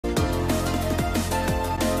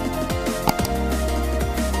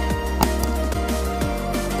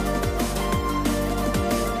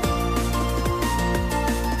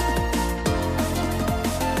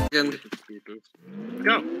speed boost. Let's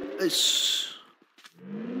go. Nice.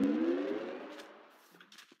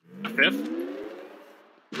 A 5th.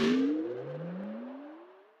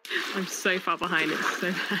 I'm so far behind. It's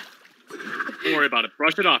so bad. Don't worry about it.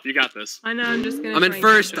 Brush it off. You got this. I know. I'm just gonna. I'm in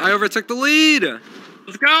first. I overtook the lead.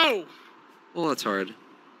 Let's go. Oh, that's hard.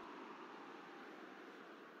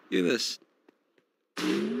 Do this.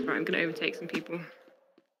 Right, I'm gonna overtake some people.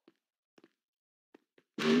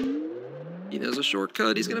 He knows a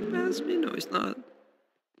shortcut. He's gonna pass me. No, he's not.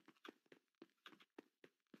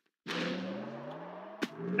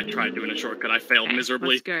 I tried doing a shortcut. I failed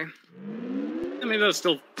miserably. Let's go. I mean, that's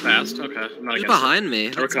still fast. Okay. I'm not He's against behind me.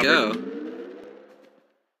 Let's recovered. go.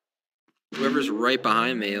 Whoever's right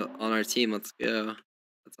behind me on our team, let's go.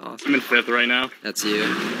 That's I'm awesome. in 5th right now. That's you.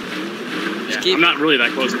 Yeah, I'm not really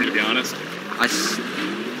that close to you, to be honest.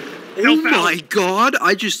 Oh my god!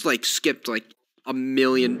 I just like skipped like a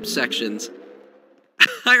million sections.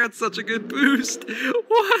 I got such a good boost.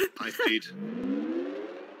 What? High speed.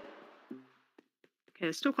 Okay,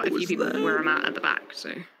 there's still quite a few people where I'm at the back,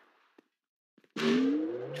 so.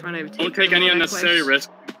 Trying to overtake. Don't take any unnecessary risk.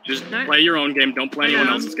 Just play your own game. Don't play anyone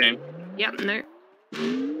else's game. Yep, no.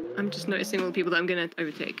 I'm just noticing all the people that I'm gonna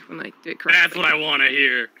overtake when I do it correctly. That's what I want to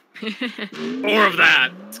hear. More of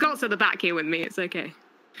that. Scott's at the back here with me. It's okay.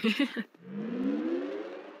 Can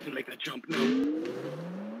make that jump. No.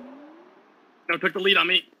 Don't take the lead on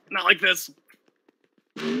me. Not like this.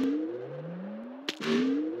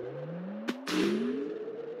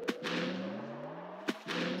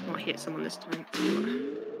 I'll hit someone this time.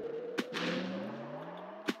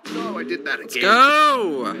 No, I did that again. Let's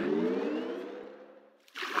go!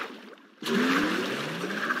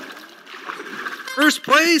 First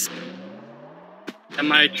place! And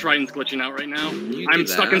my trident's glitching out right now. You I'm do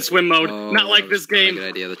stuck that. in swim mode. Oh, Not like this not a game. good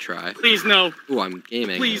idea to try. Please no. Ooh, I'm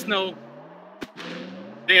gaming. Please no.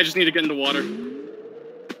 I think I just need to get into water.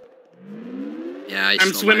 Yeah,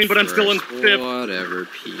 I'm swimming, but I'm still in 5th. Whatever,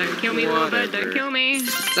 Pete. Don't kill me, Wilbur. Don't kill me.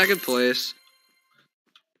 Second place.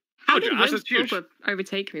 How Oh, did Josh, that's huge. Wilbur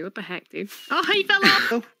overtake me? What the heck, dude? Oh, he fell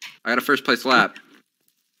off. I got a first place lap.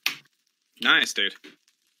 Nice, dude.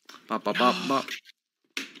 Bop, bop, bop, bop.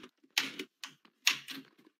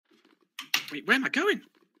 Wait, where am I going?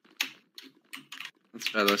 Let's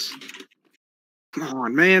try this. Come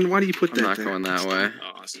on, man. Why do you put I'm that not there? going that way.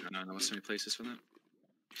 Oh, no, there's so many places for that.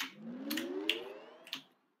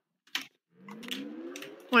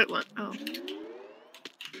 Wait, what? Oh.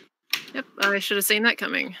 Yep, I should have seen that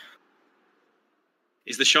coming.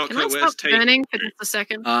 Is the Can I shortcut where stop it's take? turning for just a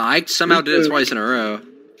second? I somehow did it twice in a row.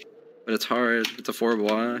 But it's hard. It's a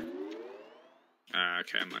 4Y.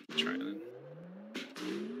 Okay, I might try it then.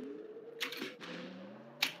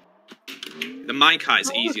 The minecart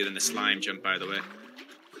is easier than the slime jump, by the way.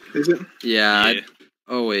 Is it? Yeah.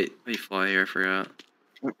 Oh, wait. Let me fly here. I forgot.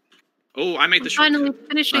 Oh, I made the shortcut. Finally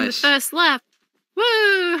finishing the first lap.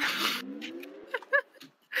 Woo!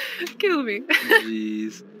 Kill me.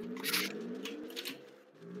 Jeez.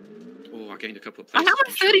 Oh, I gained a couple of I'm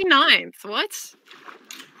places. at 39th. What?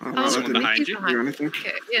 Oh, wow, someone that behind didn't you? do anything.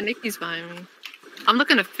 Okay, yeah, Nikki's behind me. I'm not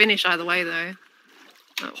gonna finish either way, though.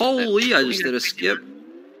 Oh, Holy, I just did a skip.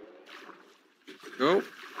 Go.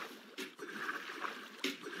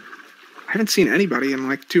 I haven't seen anybody in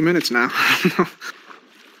like 2 minutes now. I don't know.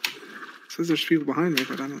 It says there's people behind me,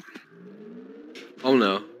 but I don't. Oh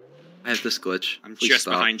no. I have this glitch. I'm Please just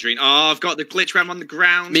stop. behind Dream. Oh, I've got the glitch where I'm on the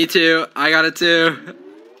ground. Me too. I got it too.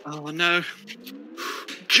 Oh no.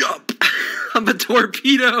 Jump. I'm a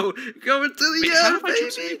torpedo. Going to the Wait, how end, have I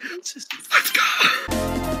chosen baby. the Let's go.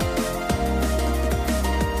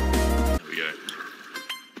 There we go.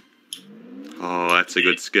 Oh, that's a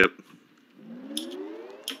good skip.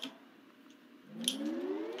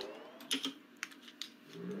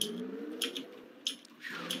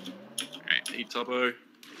 Alright, Hey, Tubbo.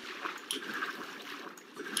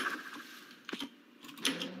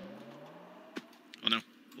 oh no.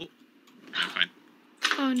 Oh, I'm fine.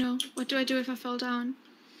 Oh no, what do I do if I fall down?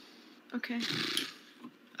 Okay.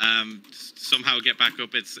 Somehow get back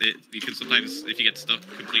up. You can sometimes, if you get stuck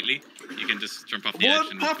completely, you can just jump off the edge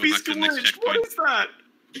and go back to the next checkpoint. What is that?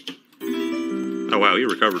 Oh wow, you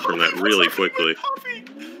recovered from that really quickly.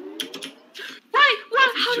 Right,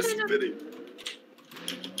 what? How did I know?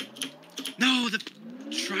 No, the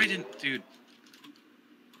trident, dude.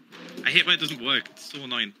 I hate when it doesn't work. It's so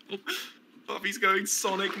annoying. Oh. Poppy's going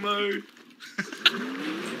Sonic mode.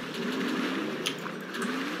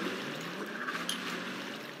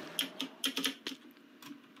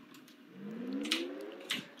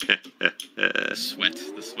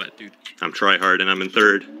 The sweat, dude. I'm tryhard and I'm in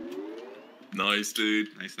third. Nice, dude.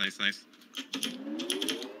 Nice, nice, nice.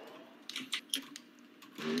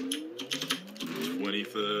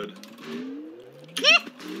 23rd.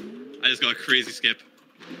 I just got a crazy skip.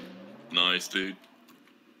 Nice, dude.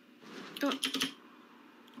 Oh.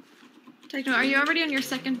 Techno, are you already on your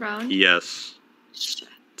second round? Yes. Shit.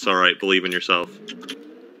 It's alright, believe in yourself.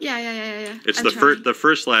 Yeah. It's I'm the trying. the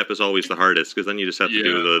first lap is always the hardest, because then you just have to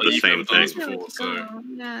do the same thing. Before, so.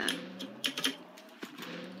 Yeah.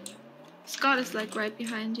 Scott is like right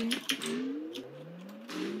behind you.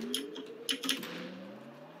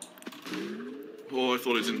 Oh, I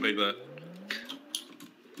thought it didn't make that.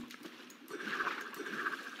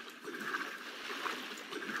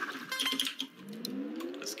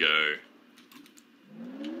 Let's go.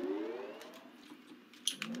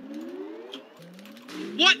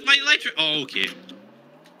 What? My electric. Oh, okay.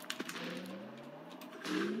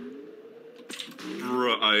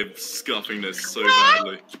 Bro, I'm scuffing this so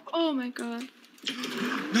badly. Oh my god.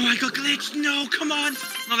 No, I got glitched. No, come on.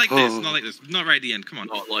 Not like this. Not like this. Not right at the end. Come on.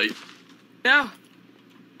 Not like. No.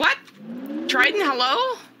 What? Trident,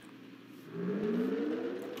 hello?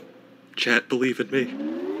 Chat, believe in me.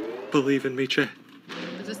 Believe in me, chat.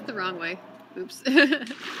 Is this the wrong way? Oops.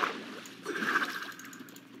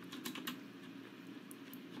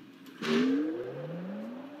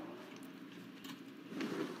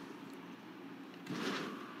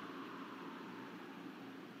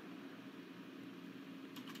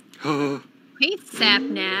 Oh. Hey,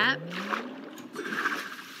 Sapnap.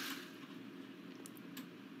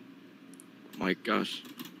 My gosh.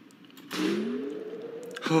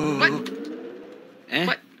 What? Eh.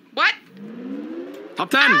 What?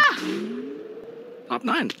 Top 10. Ah! Top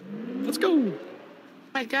 9. Let's go.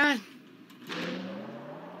 My god.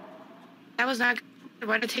 That was not good.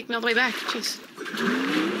 Why did it take me all the way back? Jeez.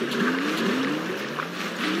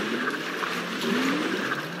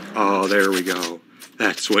 Oh, there we go.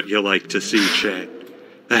 That's what you like to see, chat.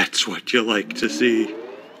 That's what you like to see.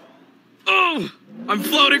 Oh, I'm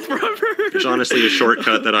floating forever. There's honestly a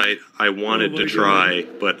shortcut that I wanted to try,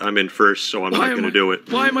 but I'm in first, so I'm not going to do it.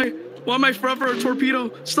 Why am I forever a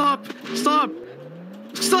torpedo? Stop! Stop!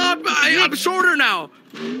 Stop! I'm shorter now.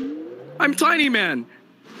 I'm tiny, man.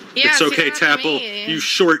 Yeah, It's see, okay, that's what I Tapple. mean. You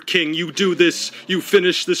short king. You do this. You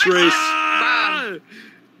finish this race. Ah!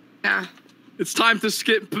 Yeah. It's time to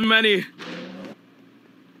skip many.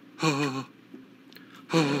 Oh.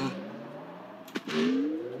 Oh.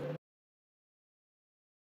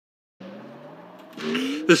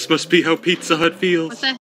 This must be how Pizza Hut feels. What's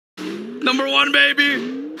that? Number 1,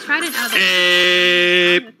 baby. Trident out of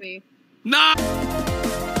Hey. with me. No.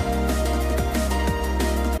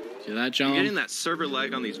 See that, John? I'm getting that server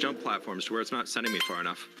lag on these jump platforms to where it's not sending me far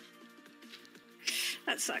enough.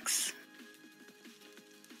 That sucks.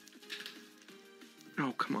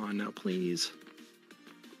 Oh, come on now, please.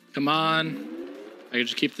 Come on. I can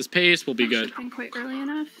just keep this pace. We'll be good. Should've been quite early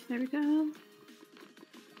enough. There we go.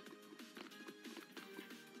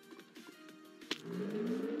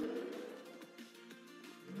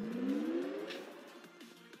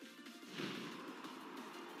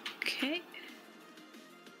 Okay.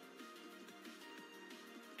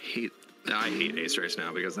 I hate Ace Race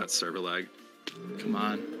now because that's server lag. Come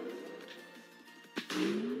on.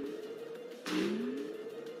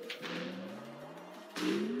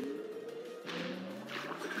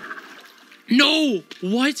 No!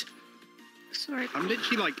 What? Sorry. I'm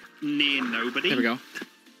literally like near nobody. There we go.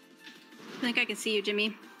 I think I can see you,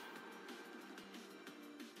 Jimmy.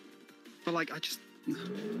 But like,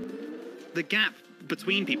 the gap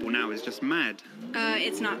between people now is just mad.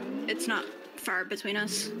 It's not far between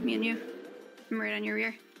us, me and you. I'm right on your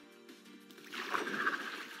rear.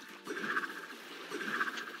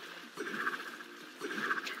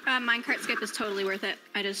 Minecart skip is totally worth it.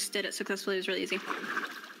 I just did it successfully. It was really easy.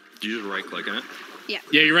 Did you just right click on it? Yeah.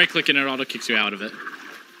 Yeah, you right click and it auto kicks you out of it.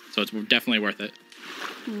 So it's definitely worth it.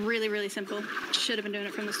 Really, really simple. Should have been doing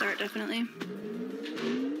it from the start, definitely.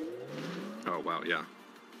 Oh, wow, yeah.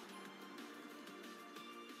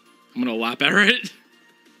 I'm gonna lap at it.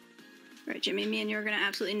 Right, Jimmy, me and you are gonna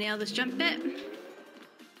absolutely nail this jump bit.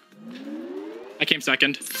 I came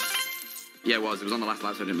second. Yeah, it was. It was on the last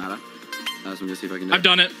lap, so it didn't matter. I was going to see if I can do it. I've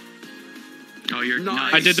done it. Oh, you're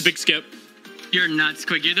nuts. I did the big skip. You're nuts,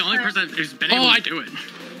 Quick. You're the only person who's been able to do it.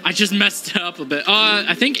 I just messed it up a bit.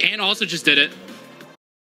 I think Ant also just did it.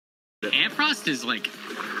 Antfrost is like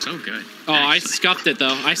so good. Oh, I scuffed it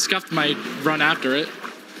though. I scuffed my run after it.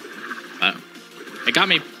 It got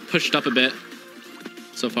me pushed up a bit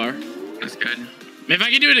so far. That's good. I mean, if I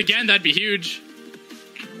could do it again, that'd be huge.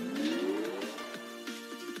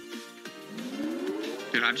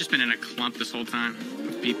 Dude, I've just been in a clump this whole time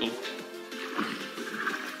with people.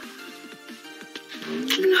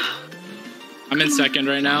 I'm in second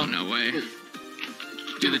right now. Oh, no way.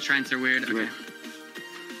 Do the trends are weird. Okay.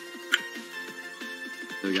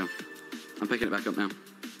 There we go. I'm picking it back up now.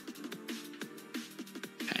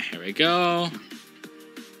 Okay, here we go.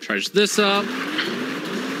 Charge this up.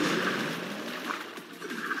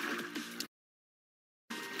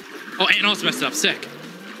 Oh, and also messed it up. Sick.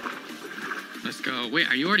 Let's go. Wait,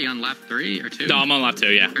 are you already on lap 3 or 2? No, I'm on lap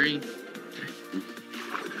 2, yeah. 3.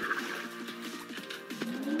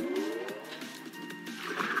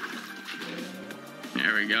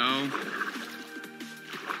 There we go.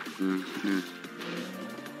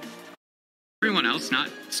 Everyone else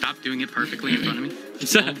stop doing it perfectly in front of me.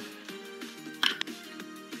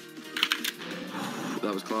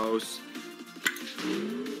 That was close.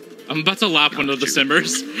 I'm about to lap one of the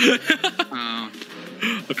simmers. I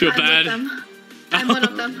feel bad. I'm one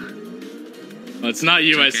of them. Well, it's not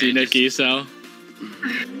you, It's I see, Nikki, so.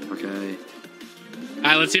 Okay.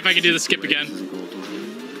 Alright, let's see if I can do the skip again.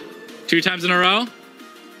 2 times in a row.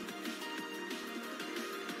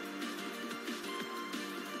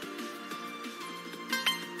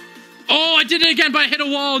 Oh, I did it again, but I hit a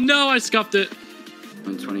wall. No, I scuffed it.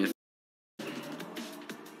 120th.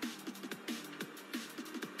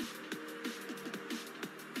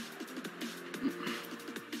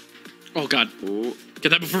 Oh, God. Ooh. Get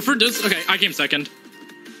that before this. Okay, I came second.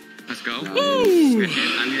 Let's go. Nice. Woo!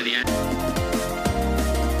 I'm near the end.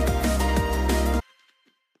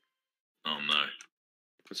 Oh no.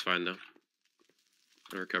 That's fine though.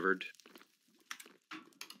 I recovered.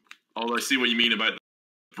 Oh, I see what you mean about the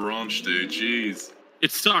branch, dude. Jeez.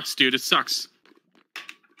 It sucks, dude. It sucks.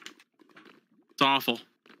 It's awful.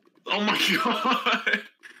 Oh my god.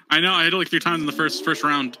 I know. I hit it like 3 times in the first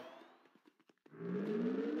round.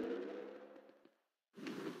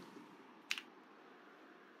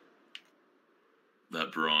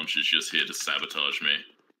 That branch is just here to sabotage me.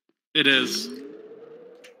 It is.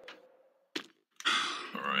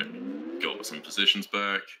 Alright. Got some positions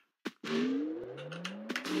back. Let's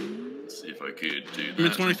see if I could do I'm in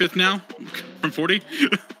that. 25th now? From 40?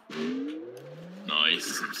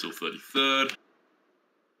 Nice. I'm still 33rd.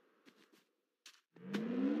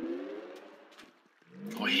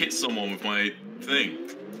 Oh, I hit someone with my thing.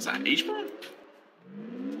 Is that H-Bomb?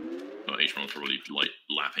 Oh, H-Bomb's probably, like,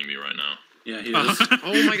 lapping me right now. Yeah, he is.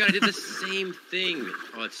 Oh my god, I did the same thing.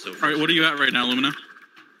 Oh, that's so Alright, what are you at right now, Lumina?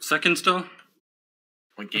 Second still.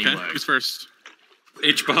 My game Okay, lag. who's first?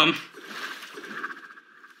 H-bomb.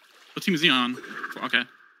 What team is he on? Okay.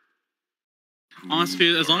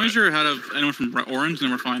 Honestly, as long as you're ahead of anyone from orange, then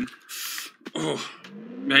we're fine. Oh,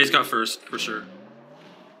 yeah, he's got first for sure.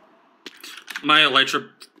 My elytra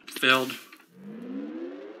failed.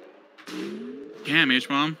 Damn,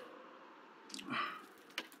 H-Bomb.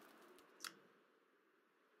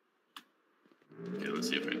 Okay, let's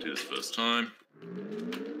see if I can do this first time.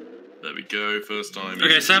 There we go, first time.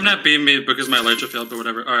 Okay, Sam not beating me because my elytra failed, but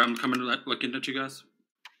whatever. Alright, I'm coming looking at you guys.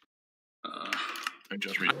 Don't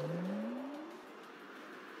judge me.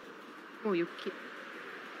 Oh, you're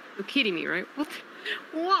kidding me, right? What?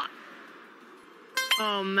 What?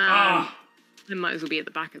 Oh man. I might as well be at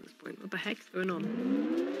the back at this point. What the heck's going on?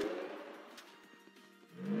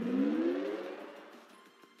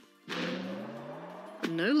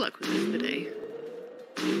 No luck with this today.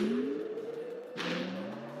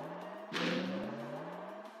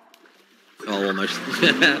 Oh, almost.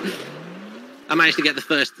 I managed to get the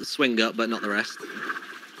first swing up, but not the rest.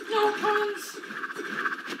 No puns.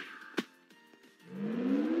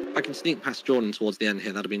 If I can sneak past Jordan towards the end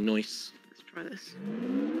here, that'd be nice. Let's try this.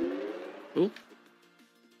 Ooh.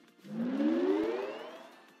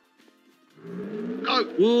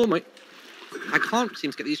 Oh, my. I can't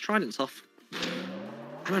seem to get these tridents off.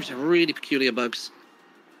 I'm having some really peculiar bugs.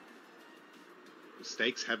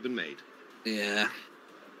 Mistakes have been made. Yeah.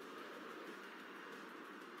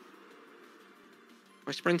 Am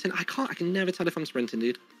I sprinting? I can never tell if I'm sprinting,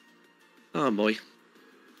 dude. Oh, boy.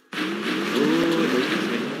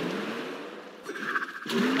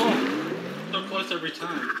 Oh, so close every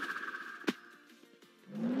time.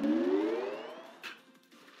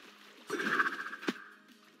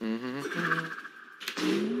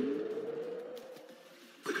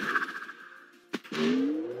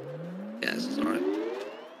 Yeah, this is alright.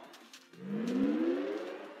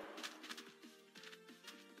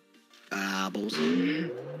 Balls.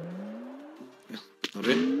 I'll do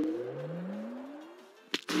it.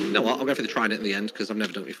 You know what? I'll go for the trident at the end because I've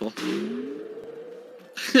never done it before.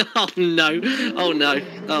 Oh no! Oh no!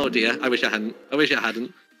 Oh dear! I wish I hadn't. I wish I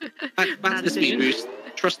hadn't. Back to the speed boost.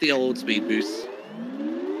 Trust the old speed boost.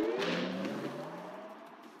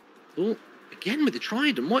 Oh, again with the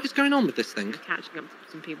trident. What is going on with this thing? Catching up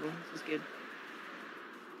to some people. This is good.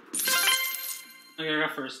 Okay, I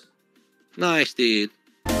got first. Nice, dude.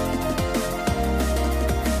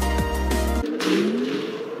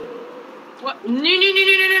 What?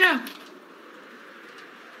 No.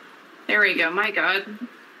 There we go. My God.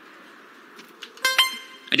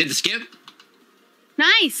 I did the skip.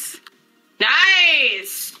 Nice.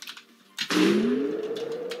 Nice.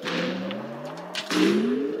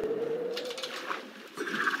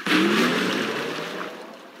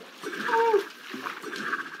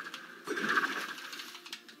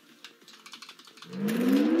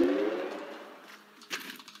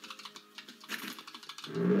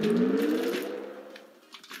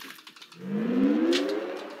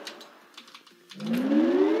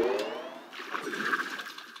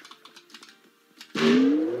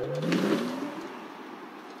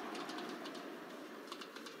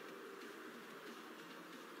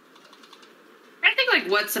 I think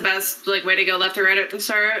like what's the best like way to go, left or right at the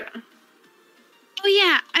start? Oh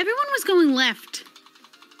yeah, everyone was going left.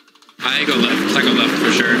 I go left. I go left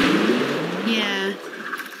for sure. Yeah.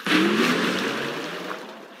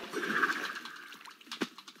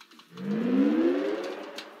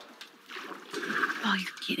 Oh,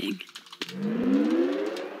 you're kidding.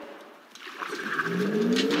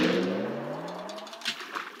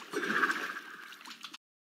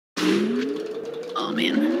 Oh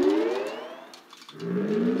man.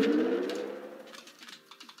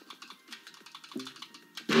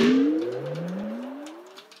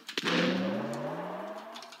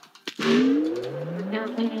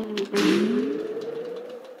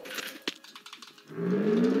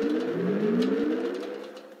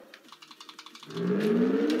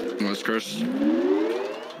 What's Chris?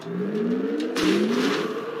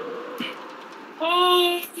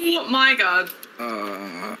 Oh my God.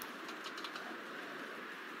 Oh,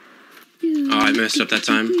 I messed up that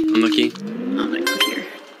time. Unlucky. I'm gonna go here.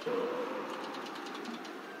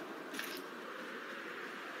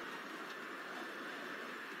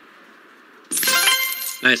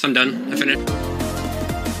 Nice, I'm done. I finished.